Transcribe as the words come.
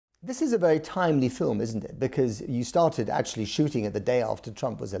This is a very timely film, isn't it? Because you started actually shooting it the day after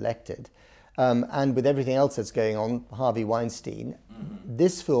Trump was elected. And with everything else that's going on, Harvey Weinstein,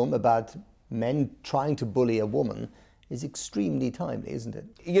 this film about men trying to bully a woman is extremely timely, isn't it?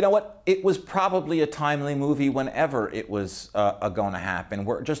 You know what? It was probably a timely movie whenever it was going to happen.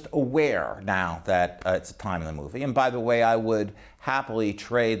 We're just aware now that it's a timely movie. And by the way, I would happily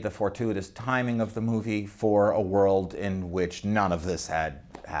trade the fortuitous timing of the movie for a world in which none of this had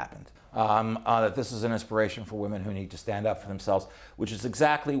happened. That this is an inspiration for women who need to stand up for themselves, which is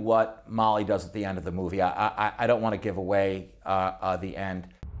exactly what Molly does at the end of the movie. I don't want to give away the end.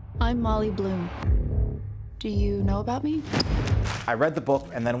 I'm Molly Bloom. Do you know about me? I read the book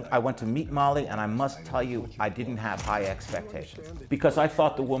and then I went to meet Molly, and I must tell you, I didn't have high expectations because I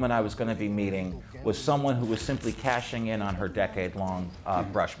thought the woman I was going to be meeting was someone who was simply cashing in on her decade-long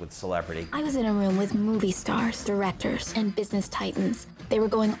brush with celebrity. I was in a room with movie stars, directors, and business titans. They were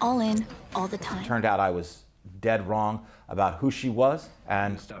going all in, all the time. Turned out I was dead wrong about who she was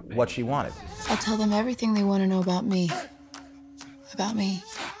and what she wanted. I'll tell them everything they want to know about me. About me.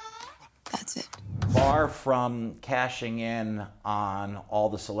 That's it. Far from cashing in on all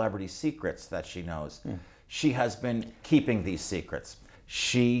the celebrity secrets that she knows, she has been keeping these secrets.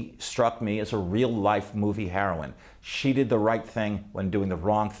 She struck me as a real-life movie heroine. She did the right thing when doing the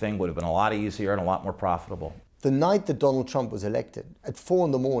wrong thing would have been a lot easier and a lot more profitable. The night that Donald Trump was elected, at 4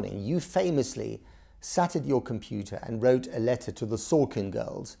 in the morning, you famously sat at your computer and wrote a letter to the Sorkin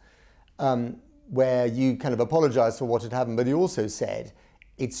girls, where you kind of apologized for what had happened, but you also said,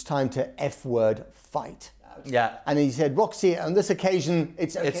 it's time to F-word fight. Yeah. And he said, Roxy, on this occasion,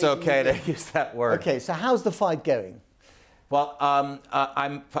 it's okay to use that word. Okay, so how's the fight going? Well,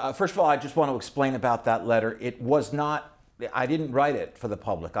 first of all, I just want to explain about that letter. It was not, I didn't write it for the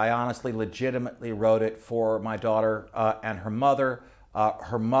public. I honestly, legitimately wrote it for my daughter and her mother.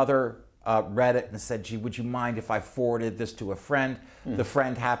 Her mother read it and said, gee, would you mind if I forwarded this to a friend? The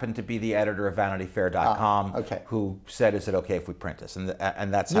friend happened to be the editor of VanityFair.com, who said, is it okay if we print this? And that's how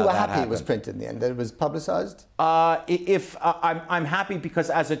that happened. You were happy it was printed in the end, that it was publicized? I'm happy because,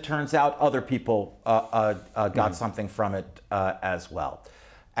 as it turns out, other people got something from it as well.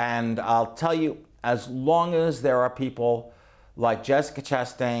 And I'll tell you, as long as there are people like Jessica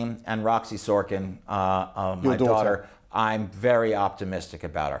Chastain and Roxy Sorkin, my daughter, I'm very optimistic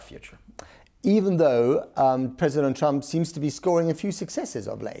about our future. Even though President Trump seems to be scoring a few successes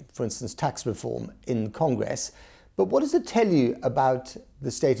of late, for instance, tax reform in Congress. But what does it tell you about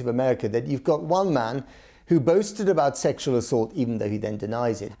the state of America that you've got one man who boasted about sexual assault, even though he then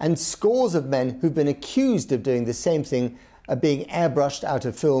denies it, and scores of men who've been accused of doing the same thing, being airbrushed out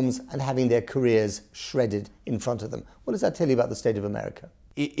of films and having their careers shredded in front of them? What does that tell you about the state of America?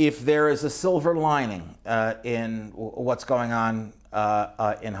 If there is a silver lining in what's going on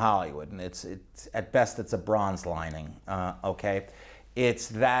in Hollywood, and it's at best it's a bronze lining, okay, it's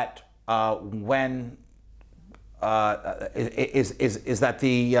that is that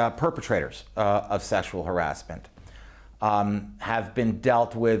the perpetrators of sexual harassment have been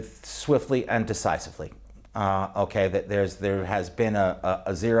dealt with swiftly and decisively. Okay, that there has been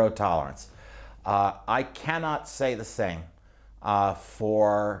a zero tolerance. I cannot say the same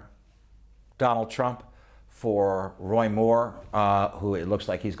for Donald Trump, for Roy Moore, who it looks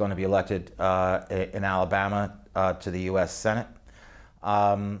like he's going to be elected in Alabama to the U.S. Senate.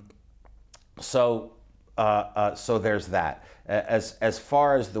 So there's that. As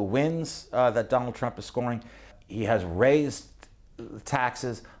far as the wins that Donald Trump is scoring, he has raised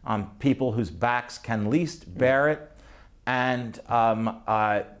taxes on people whose backs can least bear it, and I'm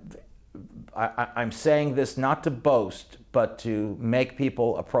saying this not to boast, but to make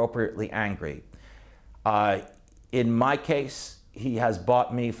people appropriately angry. In my case, he has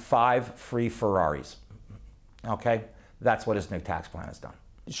bought me 5 free Ferraris. Okay? That's what his new tax plan has done.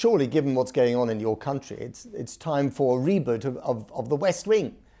 Surely, given what's going on in your country, it's time for a reboot of the West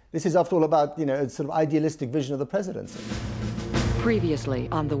Wing. This is, after all, about, you know, a sort of idealistic vision of the presidency. Previously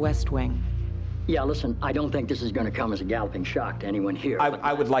on The West Wing. Yeah, listen, I don't think this is going to come as a galloping shock to anyone here.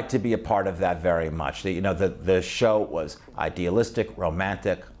 I would like to be a part of that very much. You know, the show was idealistic,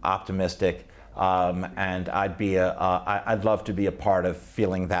 romantic, optimistic, and I'd love to be a part of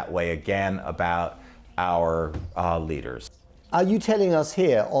feeling that way again about our leaders. Are you telling us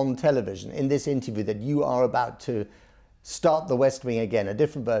here on television in this interview that you are about to start the West Wing again, a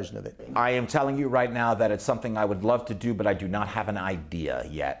different version of it? I am telling you right now that it's something I would love to do, but I do not have an idea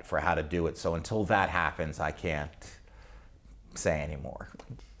yet for how to do it. So until that happens, I can't say anymore.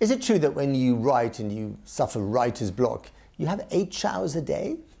 Is it true that when you write and you suffer writer's block, you have 8 showers a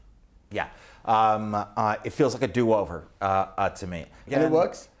day? Yeah. It feels like a do-over to me. And it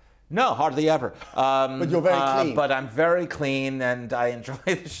works? No, hardly ever. But you're very clean. But I'm very clean, and I enjoy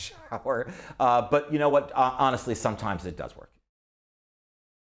the shower. But you know what? Honestly, sometimes it does work.